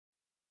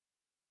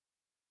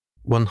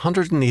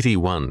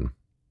181.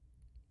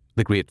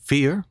 The Great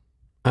Fear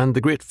and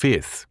the Great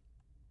Faith.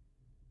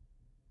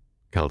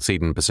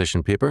 Chalcedon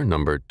Position Paper,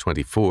 number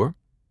 24,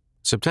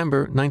 September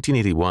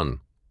 1981.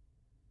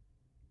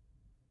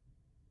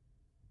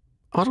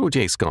 Otto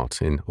J.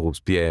 Scott, in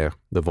Robespierre,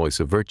 The Voice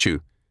of Virtue,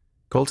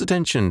 calls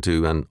attention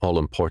to an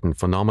all-important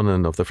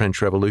phenomenon of the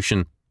French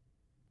Revolution,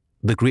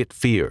 the Great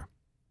Fear.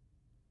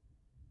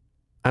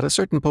 At a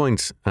certain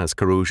point, as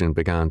corrosion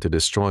began to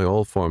destroy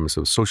all forms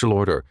of social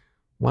order,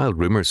 wild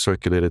rumours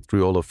circulated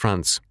through all of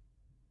France.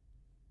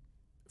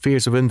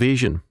 Fears of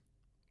invasion,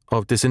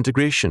 of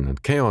disintegration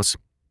and chaos,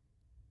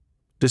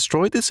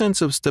 destroyed the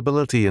sense of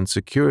stability and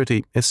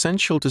security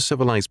essential to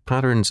civilized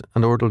patterns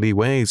and orderly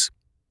ways.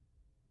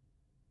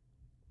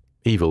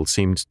 Evil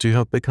seemed to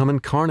have become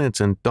incarnate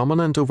and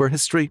dominant over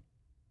history.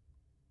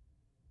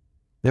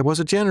 There was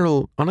a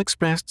general,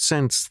 unexpressed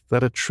sense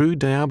that a true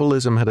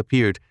diabolism had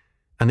appeared,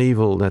 an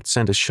evil that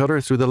sent a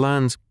shudder through the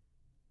land.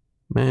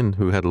 Men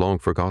who had long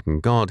forgotten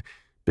God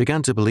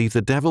began to believe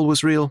the devil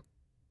was real.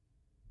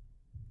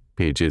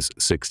 Pages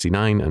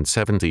 69 and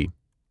 70.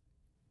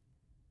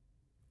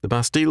 The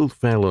Bastille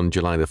fell on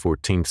July the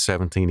 14th,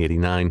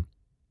 1789.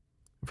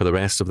 For the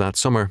rest of that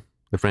summer,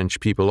 the French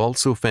people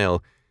also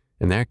fell,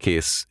 in their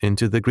case,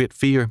 into the Great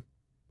Fear,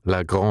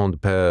 la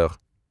Grande Peur.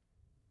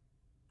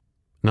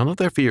 None of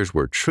their fears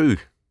were true,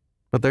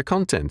 but their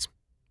content,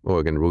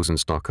 Eugen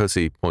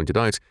Rosenstock-Huessy pointed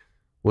out,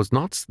 was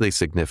not the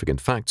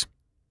significant fact.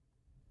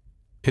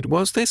 It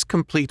was this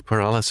complete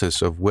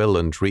paralysis of will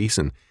and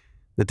reason,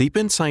 the deep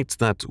insight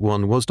that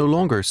one was no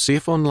longer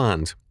safe on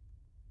land.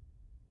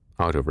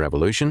 Out of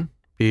Revolution,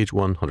 page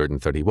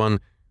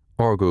 131,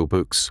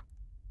 Audiobooks.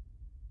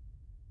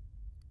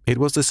 It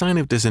was the sign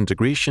of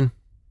disintegration.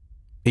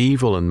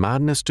 Evil and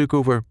madness took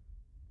over,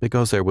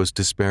 because there was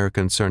despair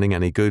concerning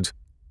any good.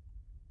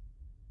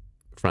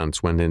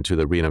 France went into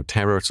the reign of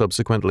terror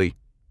subsequently,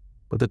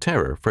 but the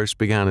terror first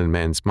began in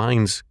men's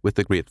minds with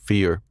the Great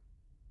Fear.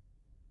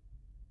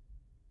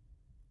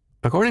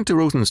 According to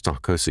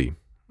Rosenstock-Huessy,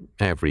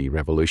 every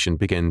revolution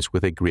begins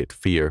with a great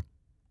fear.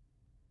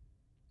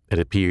 It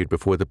appeared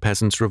before the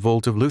peasants'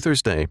 revolt of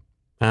Luther's day,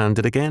 and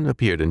it again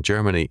appeared in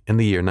Germany in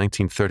the year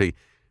 1930,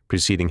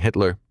 preceding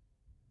Hitler.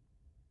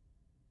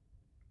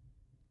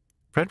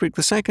 Frederick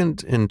II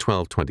in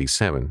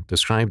 1227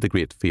 described the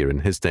great fear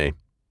in his day.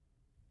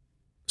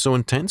 So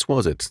intense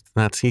was it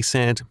that he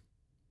said,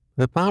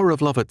 "The power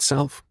of love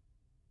itself,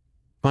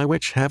 by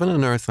which heaven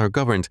and earth are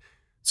governed,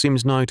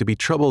 seems now to be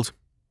troubled,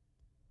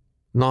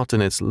 not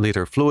in its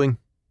later flowing,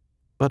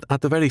 but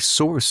at the very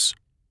source."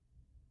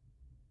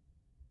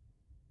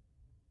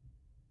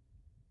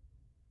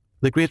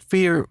 The Great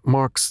Fear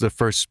marks the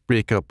first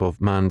breakup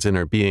of man's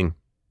inner being.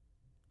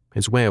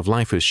 His way of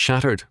life is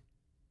shattered.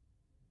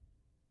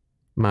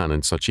 Man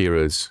in such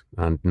eras,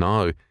 and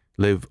now,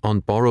 live on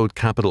borrowed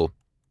capital,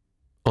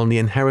 on the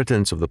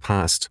inheritance of the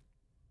past.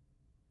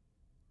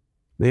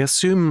 They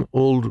assume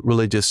old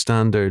religious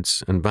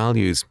standards and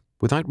values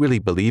without really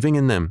believing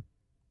in them.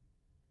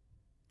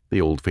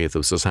 The old faith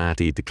of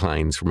society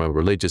declines from a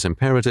religious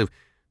imperative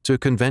to a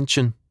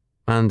convention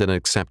and an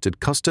accepted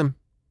custom.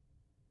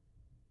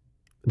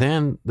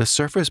 Then the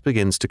surface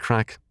begins to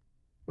crack,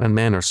 and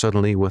men are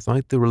suddenly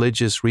without the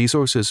religious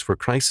resources for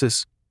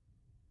crisis.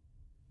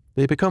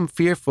 They become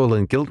fearful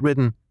and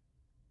guilt-ridden,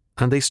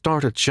 and they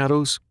start at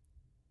shadows.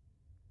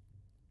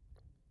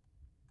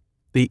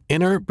 The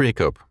inner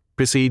breakup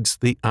precedes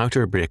the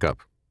outer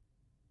breakup.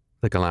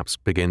 The collapse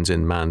begins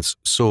in man's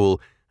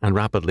soul and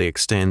rapidly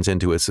extends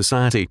into a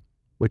society,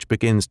 which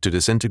begins to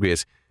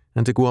disintegrate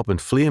and to go up in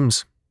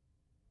flames.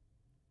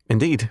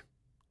 Indeed,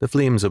 the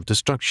flames of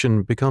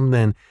destruction become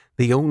then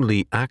the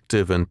only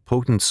active and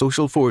potent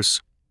social force.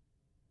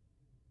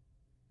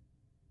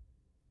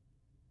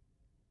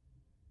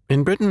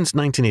 In Britain's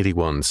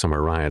 1981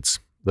 summer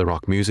riots, the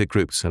rock music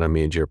groups had a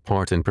major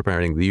part in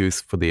preparing the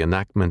youth for the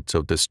enactment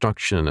of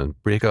destruction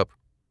and breakup.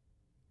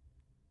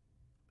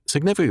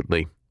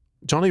 Significantly,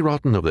 Johnny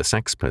Rotten of the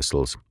Sex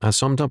Pistols has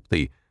summed up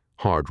the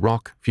hard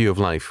rock view of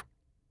life.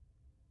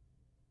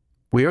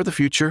 "We are the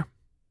future,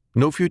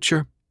 no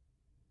future."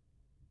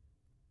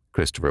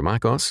 Christopher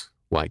Makos,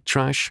 White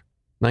Trash,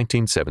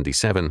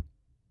 1977.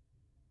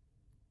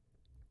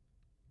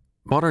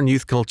 Modern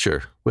youth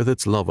culture, with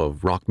its love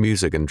of rock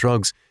music and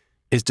drugs,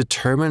 is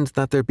determined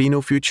that there be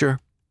no future.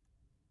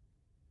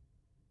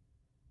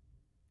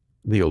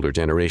 The older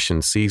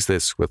generation sees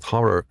this with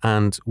horror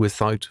and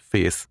without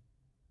faith.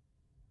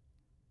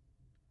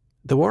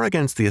 The war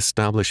against the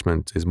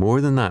establishment is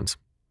more than that.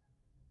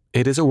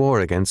 It is a war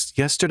against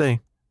yesterday,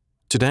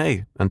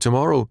 today, and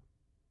tomorrow,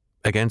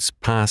 against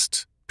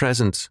past,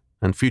 present,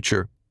 and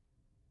future.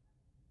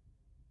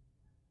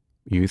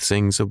 Youth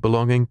sings of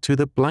belonging to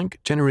the blank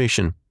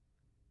generation,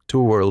 to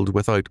a world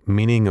without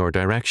meaning or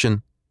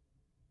direction.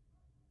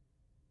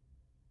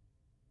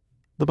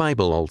 The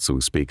Bible also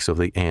speaks of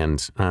the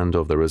end and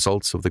of the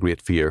results of the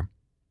great fear.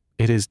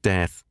 It is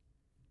death.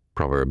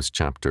 Proverbs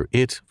chapter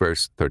 8,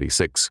 verse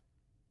 36.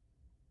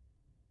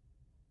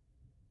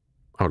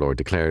 Our Lord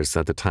declares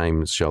that the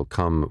times shall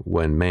come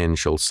when men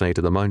shall say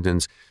to the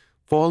mountains,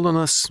 fall on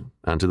us,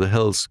 and to the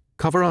hills,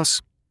 cover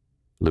us.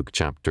 Luke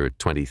chapter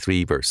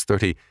 23, verse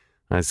 30,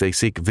 as they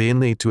seek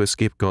vainly to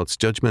escape God's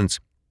judgment.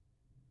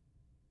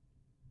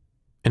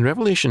 In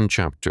Revelation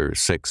chapter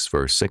 6,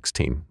 verse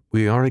 16,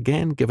 we are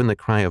again given the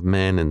cry of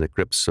men in the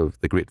grips of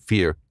the great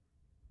fear.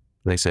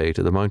 They say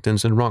to the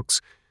mountains and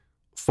rocks,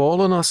 fall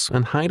on us,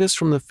 and hide us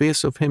from the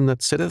face of him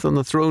that sitteth on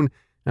the throne,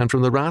 and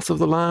from the wrath of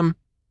the Lamb.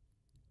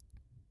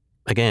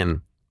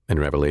 Again, in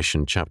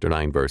Revelation chapter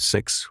 9, verse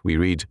 6, we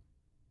read,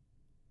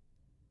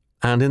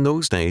 and in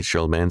those days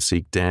shall men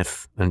seek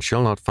death, and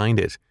shall not find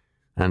it,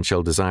 and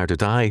shall desire to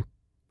die,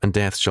 and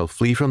death shall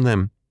flee from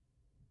them.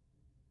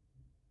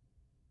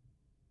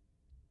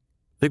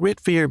 The great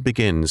fear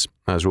begins,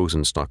 as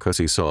Rosenstock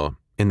Hussey saw,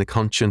 in the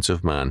conscience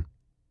of man.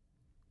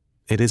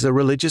 It is a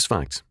religious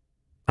fact,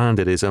 and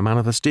it is a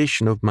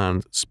manifestation of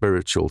man's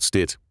spiritual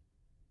state.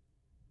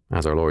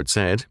 As our Lord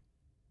said,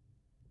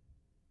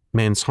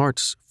 men's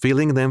hearts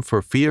feeling them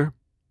for fear,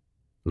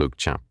 Luke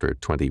chapter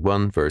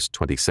 21, verse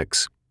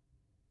 26.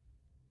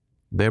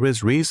 There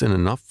is reason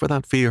enough for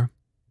that fear.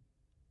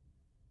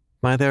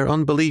 By their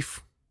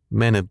unbelief,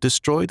 men have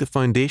destroyed the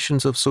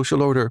foundations of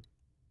social order.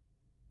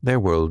 Their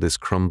world is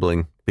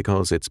crumbling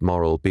because its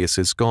moral base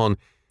is gone.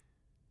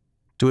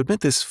 To admit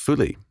this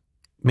fully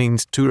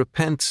means to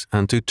repent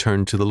and to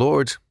turn to the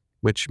Lord,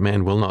 which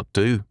men will not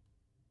do.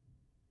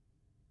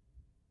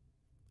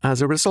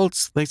 As a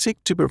result, they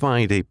seek to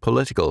provide a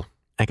political,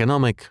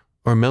 economic,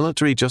 or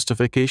military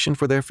justification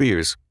for their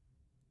fears.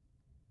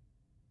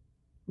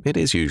 It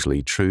is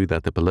usually true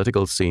that the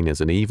political scene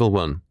is an evil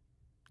one,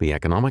 the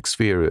economic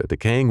sphere a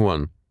decaying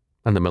one,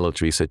 and the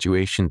military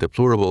situation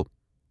deplorable.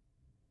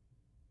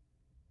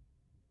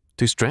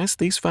 To stress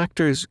these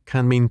factors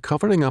can mean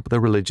covering up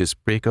the religious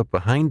breakup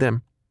behind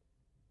them.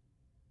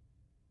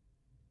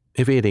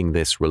 Evading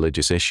this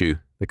religious issue,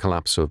 the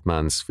collapse of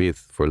man's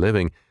faith for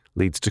living,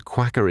 leads to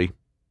quackery.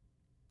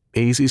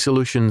 Easy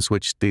solutions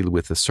which deal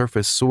with the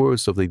surface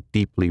sores of the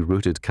deeply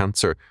rooted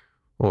cancer,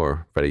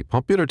 or, very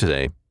popular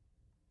today,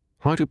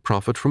 how to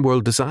profit from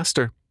world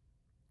disaster.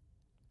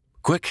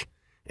 Quick,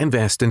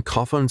 invest in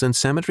coffins and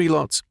cemetery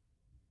lots.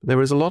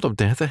 There is a lot of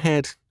death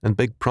ahead and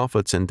big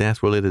profits in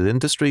death-related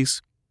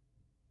industries.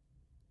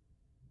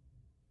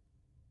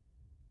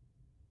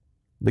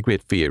 The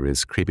great fear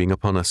is creeping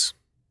upon us,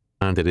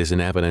 and it is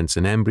in evidence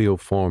in embryo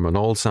form on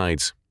all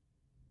sides.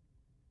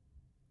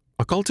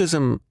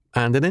 Occultism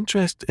and an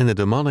interest in the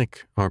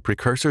demonic are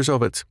precursors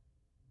of it.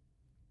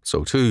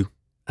 So too,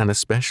 and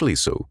especially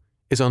so,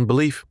 is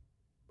unbelief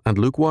and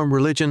lukewarm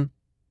religion.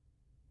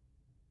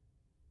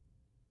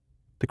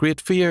 The great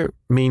fear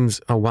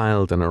means a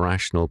wild and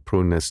irrational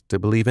proneness to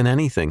believe in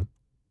anything.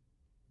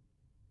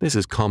 This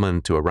is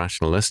common to a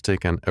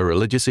rationalistic and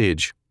irreligious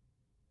age.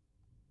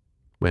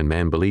 When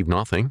men believe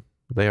nothing,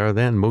 they are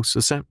then most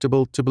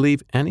susceptible to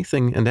believe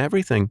anything and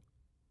everything.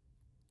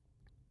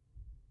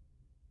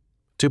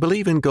 To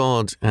believe in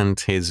God and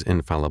His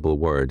infallible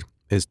Word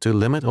is to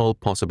limit all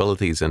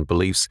possibilities and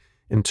beliefs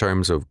in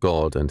terms of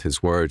God and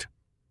His Word.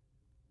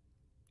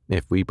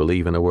 If we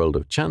believe in a world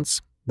of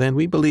chance, then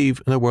we believe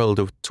in a world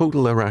of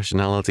total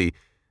irrationality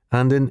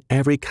and in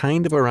every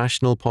kind of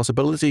irrational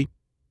possibility.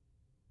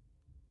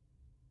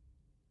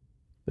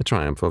 The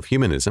triumph of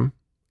humanism,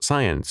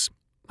 science,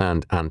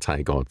 and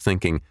anti-God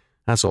thinking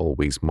has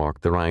always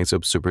marked the rise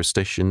of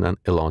superstition and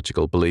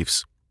illogical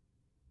beliefs.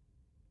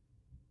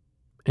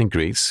 In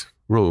Greece,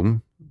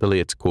 Rome, the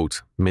late,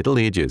 quote, Middle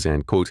Ages,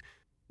 end quote,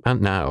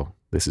 and now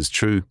this is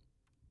true.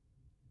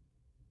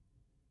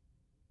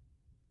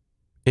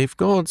 If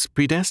God's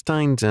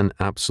predestined and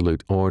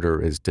absolute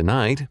order is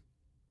denied,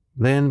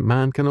 then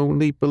man can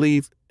only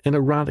believe in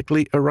a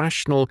radically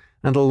irrational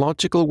and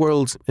illogical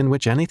world in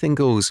which anything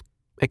goes,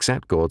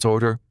 except God's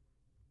order.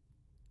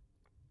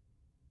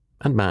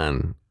 And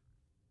man,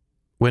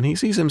 when he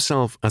sees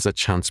himself as a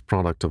chance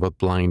product of a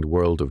blind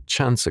world of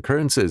chance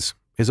occurrences,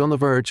 is on the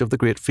verge of the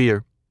great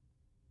fear.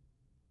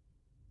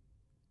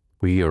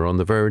 We are on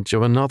the verge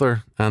of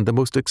another and the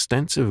most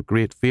extensive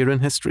great fear in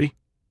history.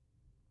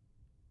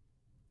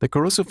 The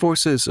corrosive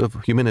forces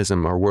of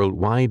humanism are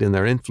worldwide in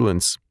their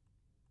influence.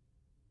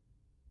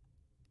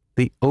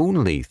 The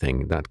only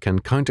thing that can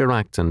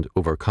counteract and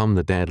overcome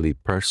the deadly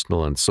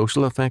personal and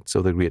social effects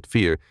of the great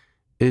fear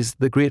is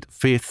the great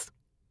faith.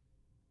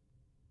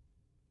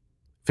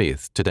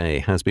 Faith today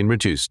has been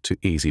reduced to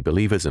easy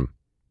believism,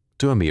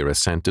 to a mere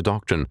assent to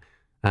doctrine,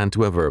 and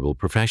to a verbal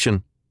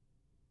profession.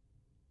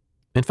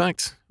 In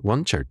fact,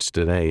 one church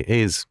today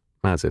is,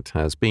 as it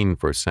has been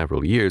for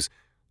several years,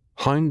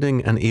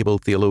 hounding an able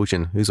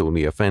theologian whose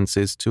only offence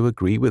is to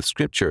agree with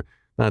Scripture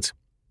that,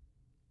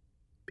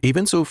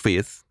 even so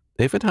faith,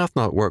 if it hath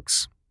not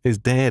works, is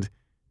dead,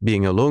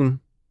 being alone.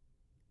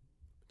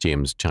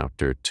 James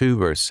chapter 2,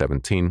 verse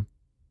 17.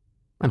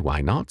 And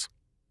why not?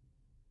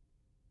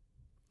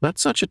 Let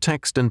such a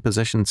text and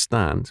position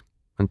stand,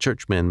 and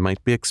churchmen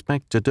might be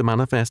expected to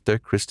manifest their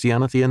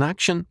Christianity in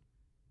action.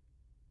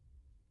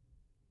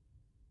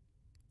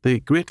 The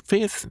great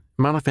faith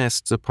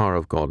manifests the power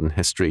of God in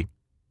history.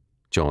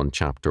 John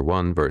chapter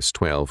 1, verse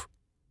 12.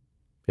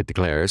 It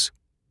declares,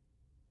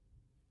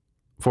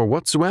 For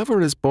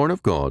whatsoever is born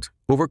of God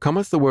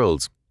overcometh the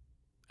world,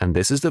 and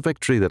this is the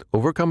victory that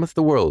overcometh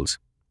the world,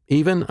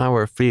 even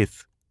our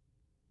faith.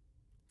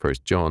 1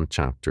 John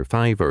chapter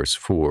 5, verse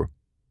 4.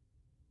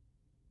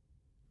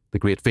 The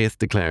great faith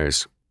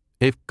declares,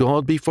 if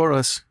God be for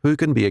us, who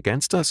can be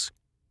against us?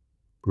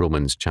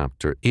 Romans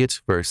chapter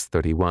 8, verse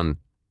 31.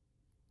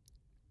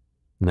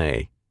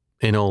 Nay,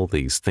 in all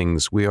these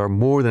things we are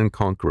more than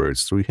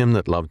conquerors through him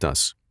that loved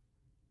us.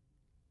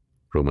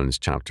 Romans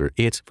chapter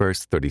 8,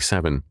 verse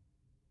 37.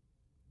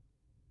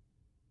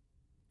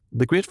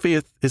 The great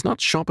faith is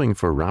not shopping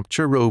for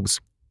rapture robes,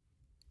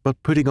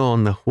 but putting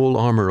on the whole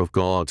armour of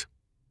God.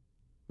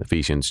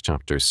 Ephesians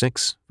chapter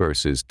 6,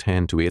 verses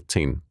 10 to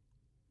 18.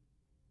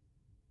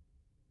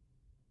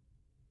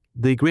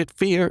 The great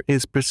fear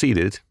is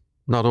preceded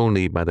not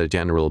only by the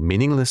general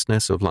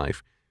meaninglessness of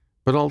life,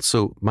 but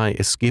also by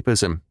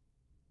escapism.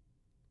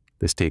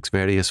 This takes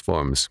various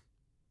forms.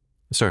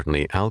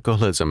 Certainly,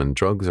 alcoholism and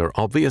drugs are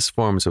obvious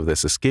forms of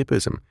this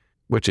escapism,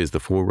 which is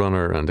the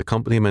forerunner and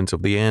accompaniment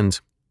of the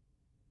end.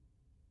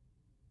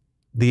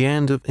 The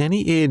end of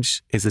any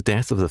age is the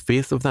death of the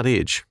faith of that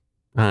age,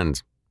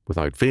 and,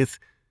 without faith,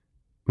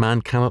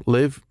 man cannot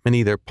live in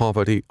either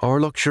poverty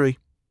or luxury.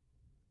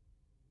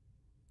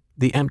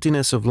 The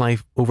emptiness of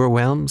life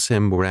overwhelms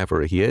him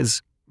wherever he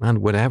is, and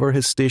whatever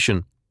his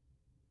station.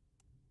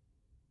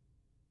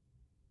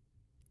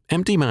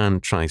 Empty man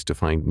tries to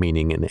find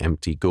meaning in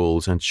empty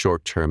goals and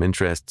short-term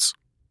interests.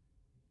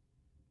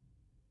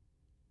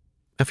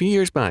 A few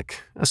years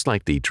back, a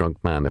slightly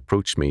drunk man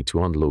approached me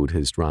to unload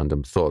his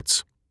random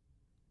thoughts.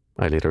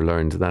 I later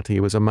learned that he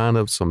was a man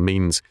of some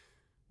means,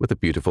 with a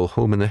beautiful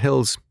home in the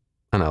hills,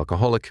 an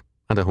alcoholic,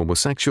 and a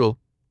homosexual.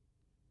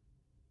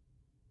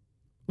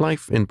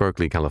 Life in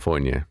Berkeley,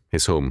 California,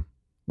 his home,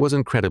 was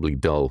incredibly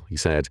dull, he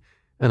said,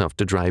 enough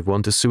to drive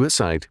one to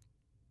suicide.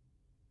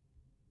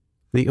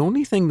 The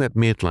only thing that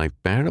made life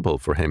bearable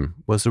for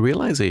him was the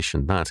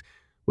realization that,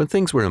 when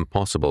things were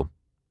impossible,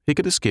 he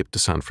could escape to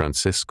San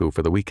Francisco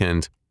for the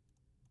weekend.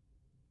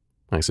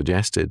 I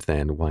suggested,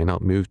 then, why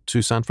not move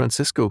to San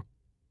Francisco?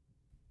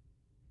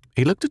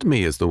 He looked at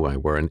me as though I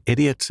were an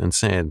idiot and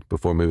said,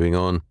 before moving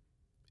on,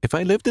 if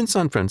I lived in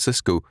San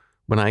Francisco,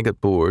 when I got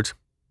bored,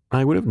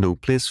 I would have no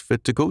place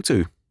fit to go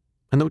to,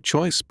 and no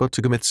choice but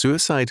to commit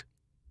suicide.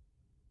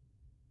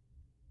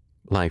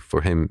 Life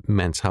for him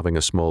meant having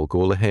a small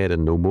goal ahead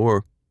and no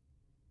more.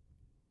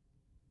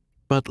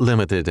 But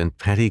limited and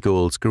petty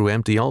goals grow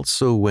empty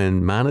also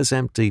when man is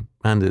empty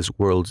and his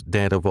world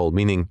dead of all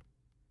meaning.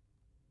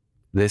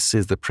 This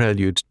is the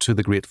prelude to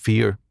the great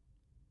fear.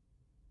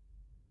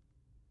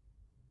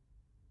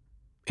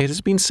 It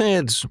has been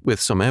said, with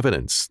some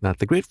evidence, that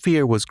the great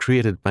fear was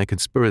created by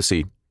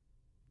conspiracy.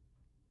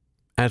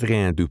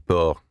 Adrien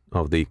Duport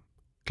of the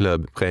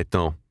Club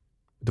Breton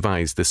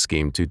devised this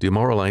scheme to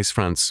demoralize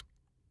France.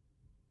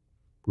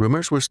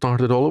 Rumours were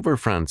started all over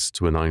France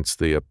to announce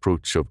the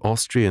approach of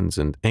Austrians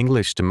and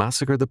English to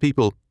massacre the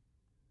people.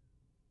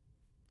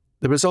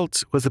 The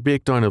result was the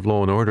breakdown of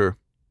law and order.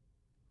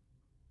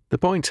 The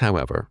point,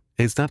 however,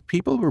 is that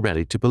people were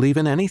ready to believe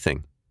in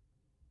anything.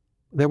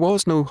 There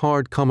was no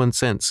hard common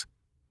sense,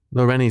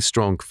 nor any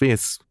strong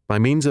faiths by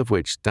means of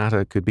which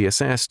data could be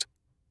assessed.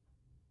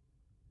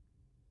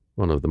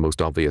 One of the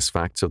most obvious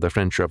facts of the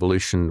French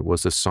Revolution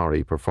was the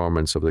sorry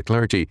performance of the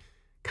clergy,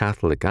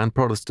 Catholic and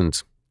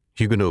Protestant,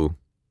 Huguenot.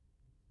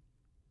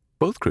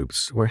 Both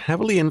groups were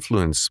heavily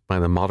influenced by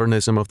the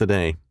modernism of the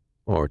day,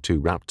 or too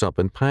wrapped up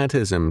in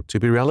pietism to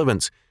be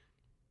relevant.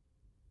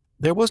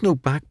 There was no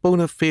backbone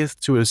of faith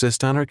to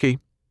resist anarchy.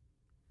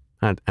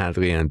 Had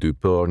Adrien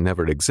Duport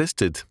never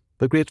existed,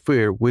 the great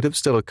fear would have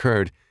still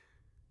occurred.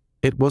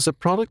 It was a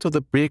product of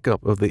the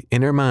breakup of the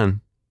inner man.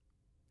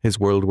 His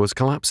world was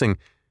collapsing,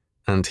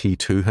 and he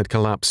too had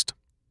collapsed.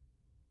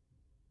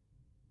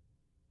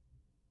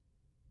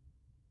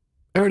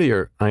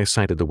 Earlier, I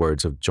cited the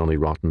words of Johnny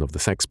Rotten of the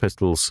Sex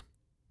Pistols.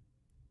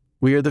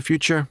 We are the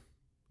future,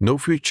 no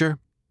future.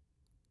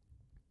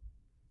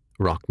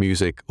 Rock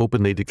music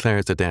openly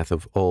declares the death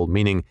of all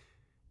meaning.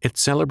 It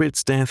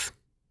celebrates death,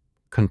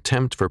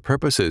 contempt for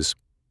purposes,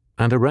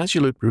 and a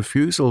resolute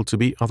refusal to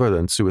be other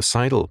than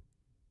suicidal.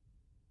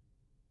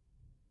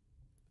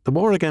 The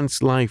war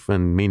against life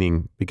and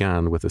meaning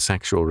began with the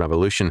sexual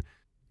revolution,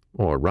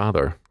 or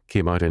rather,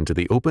 came out into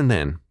the open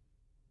then.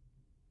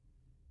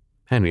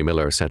 Henry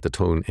Miller set the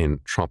tone in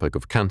Tropic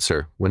of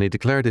Cancer when he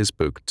declared his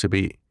book to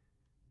be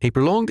a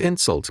prolonged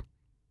insult,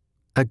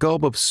 a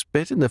gob of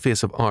spit in the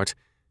face of art,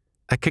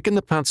 a kick in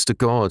the pants to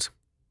God,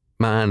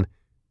 man,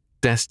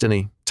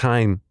 destiny,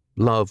 time,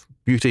 love,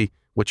 beauty,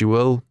 what you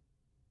will.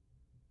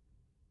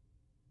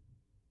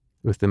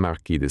 With the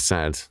Marquis de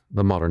Sade,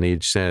 the modern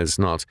age says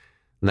not,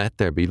 let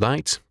there be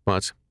light,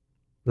 but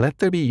let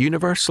there be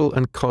universal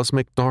and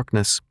cosmic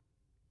darkness.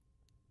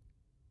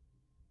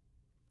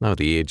 Now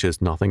the age has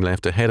nothing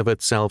left ahead of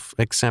itself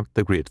except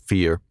the great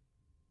fear.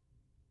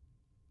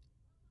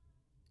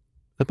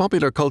 The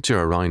popular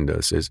culture around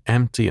us is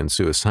empty and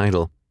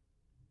suicidal.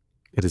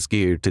 It is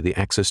geared to the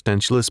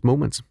existentialist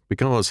moment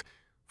because,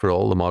 for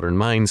all the modern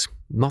minds,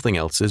 nothing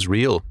else is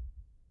real.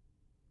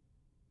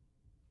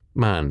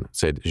 Man,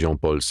 said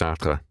Jean-Paul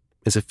Sartre,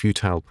 is a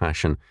futile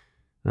passion,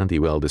 and he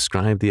well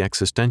described the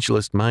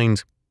existentialist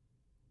mind.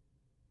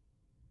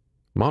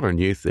 Modern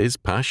youth is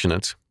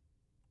passionate,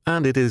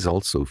 and it is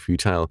also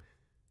futile.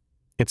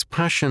 Its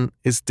passion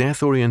is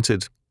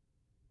death-oriented.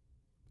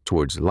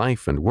 Towards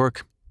life and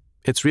work,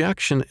 its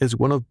reaction is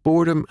one of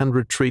boredom and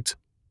retreat.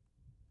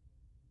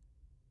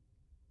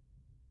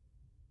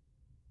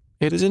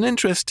 It is an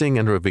interesting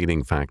and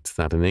revealing fact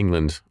that in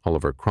England,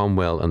 Oliver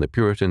Cromwell and the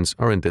Puritans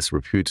are in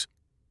disrepute.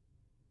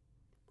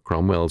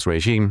 Cromwell's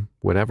regime,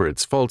 whatever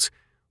its faults,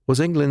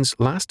 was England's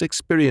last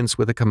experience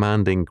with a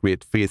commanding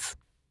great faith.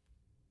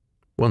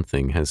 One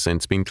thing has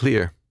since been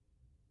clear.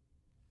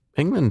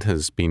 England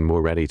has been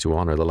more ready to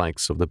honour the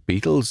likes of the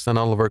Beatles than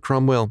Oliver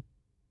Cromwell.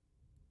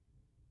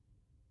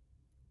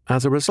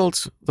 As a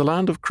result, the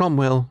land of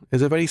Cromwell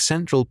is a very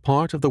central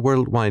part of the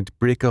worldwide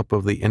breakup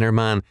of the inner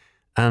man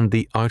and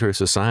the outer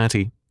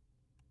society.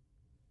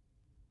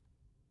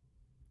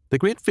 The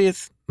great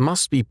faith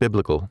must be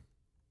biblical.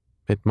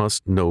 It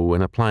must know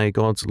and apply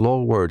God's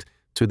law word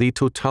to the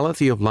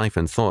totality of life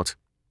and thought.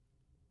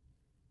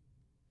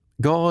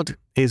 God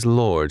is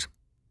Lord,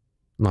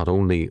 not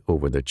only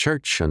over the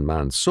church and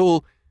man's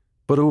soul,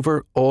 but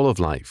over all of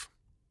life.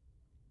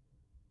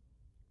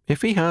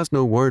 If he has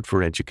no word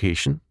for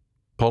education,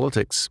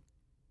 politics,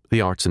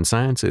 the arts and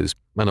sciences,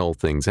 and all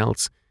things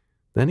else,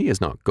 then he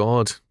is not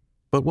God,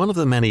 but one of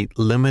the many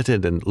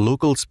limited and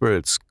local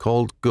spirits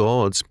called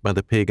gods by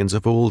the pagans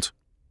of old.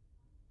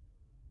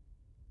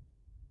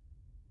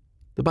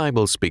 The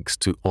Bible speaks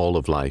to all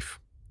of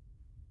life.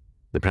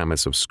 The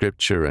premise of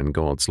Scripture and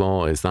God's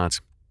law is that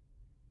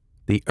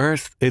the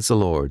earth is the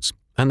Lord's,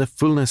 and the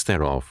fullness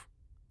thereof,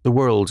 the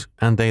world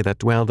and they that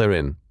dwell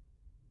therein.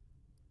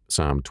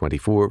 Psalm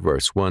 24,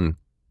 verse 1.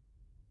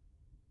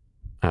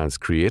 As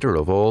creator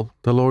of all,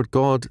 the Lord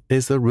God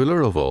is the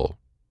ruler of all,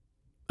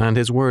 and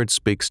his word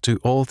speaks to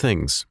all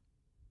things.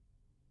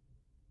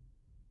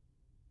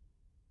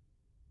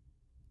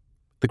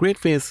 The great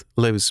faith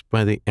lives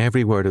by the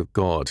every word of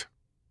God,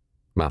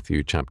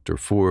 Matthew chapter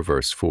 4,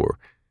 verse 4,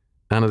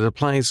 and it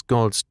applies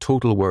God's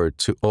total word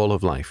to all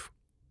of life.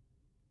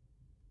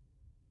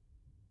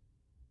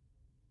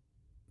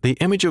 The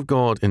Image of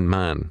God in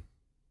Man,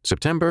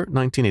 September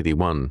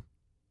 1981.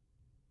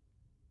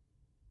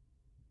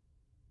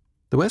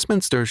 The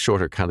Westminster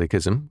Shorter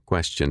Catechism,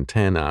 question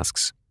 10,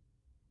 asks,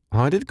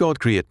 how did God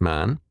create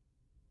man?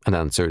 And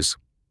answers,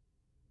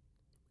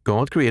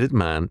 God created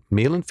man,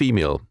 male and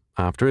female,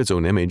 after his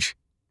own image,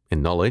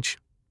 in knowledge,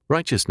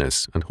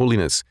 righteousness, and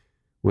holiness,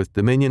 with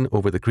dominion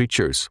over the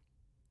creatures.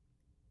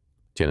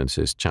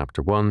 Genesis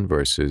chapter 1,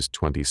 verses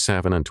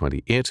 27 and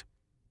 28,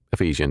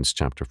 Ephesians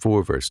chapter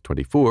 4, verse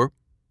 24,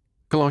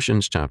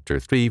 Colossians chapter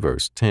 3,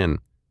 verse 10.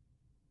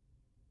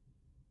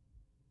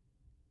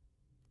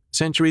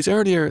 Centuries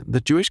earlier,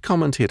 the Jewish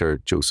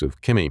commentator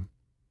Joseph Kimmy,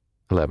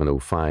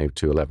 1105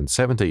 to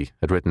 1170,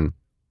 had written,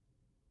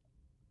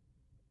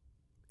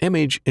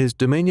 Image is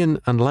dominion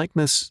and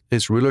likeness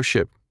is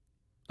rulership,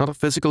 not a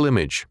physical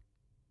image.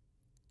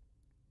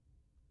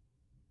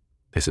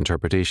 This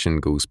interpretation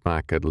goes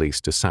back at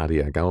least to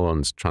Saadia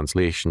Gaon's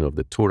translation of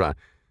the Torah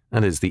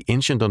and is the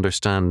ancient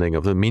understanding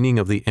of the meaning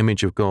of the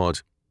image of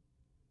God.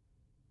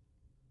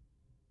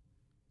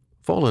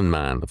 Fallen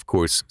man, of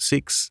course,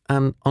 seeks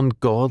an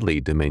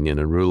ungodly dominion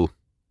and rule,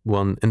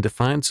 one in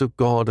defiance of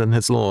God and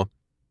his law.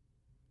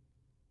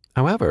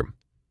 However,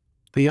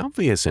 the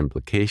obvious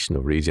implication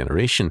of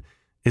regeneration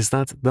is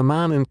that the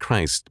man in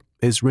Christ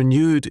is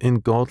renewed in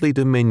godly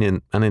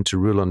dominion and into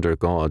rule under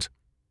God.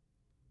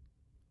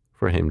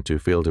 For him to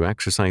fail to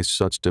exercise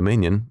such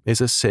dominion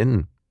is a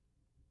sin.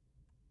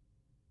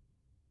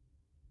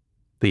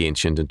 The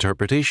ancient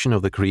interpretation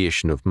of the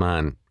creation of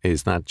man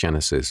is that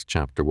Genesis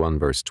chapter 1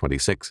 verse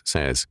 26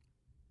 says,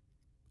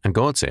 And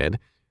God said,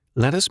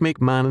 Let us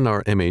make man in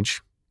our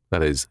image,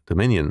 that is,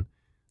 dominion,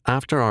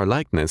 after our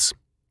likeness,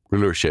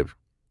 rulership,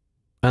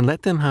 and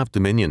let them have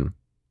dominion.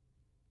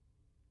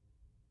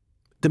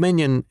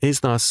 Dominion is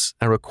thus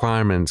a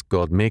requirement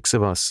God makes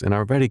of us in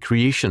our very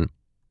creation.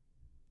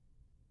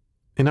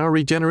 In our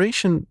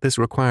regeneration, this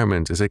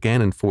requirement is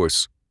again in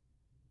force.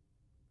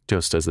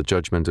 Just as the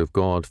judgment of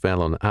God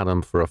fell on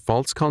Adam for a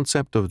false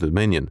concept of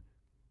dominion,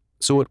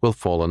 so it will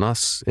fall on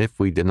us if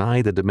we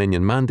deny the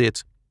dominion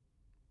mandate.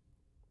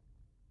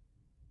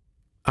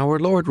 Our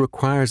Lord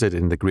requires it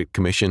in the Great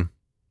Commission.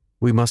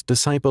 We must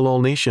disciple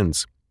all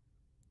nations,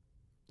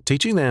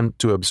 teaching them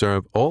to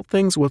observe all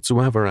things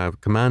whatsoever I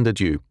have commanded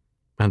you,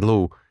 and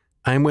lo,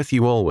 I am with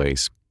you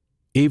always,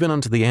 even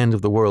unto the end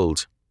of the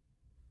world.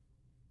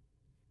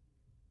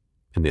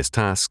 In this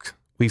task,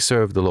 we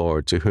serve the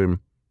Lord, to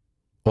whom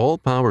all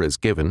power is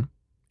given,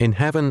 in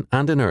heaven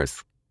and in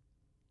earth.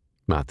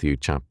 Matthew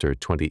chapter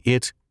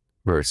 28,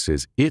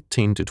 verses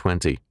 18 to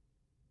 20.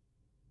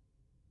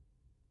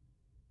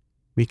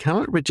 We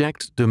cannot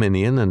reject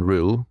dominion and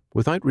rule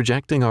without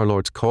rejecting our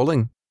Lord's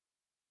calling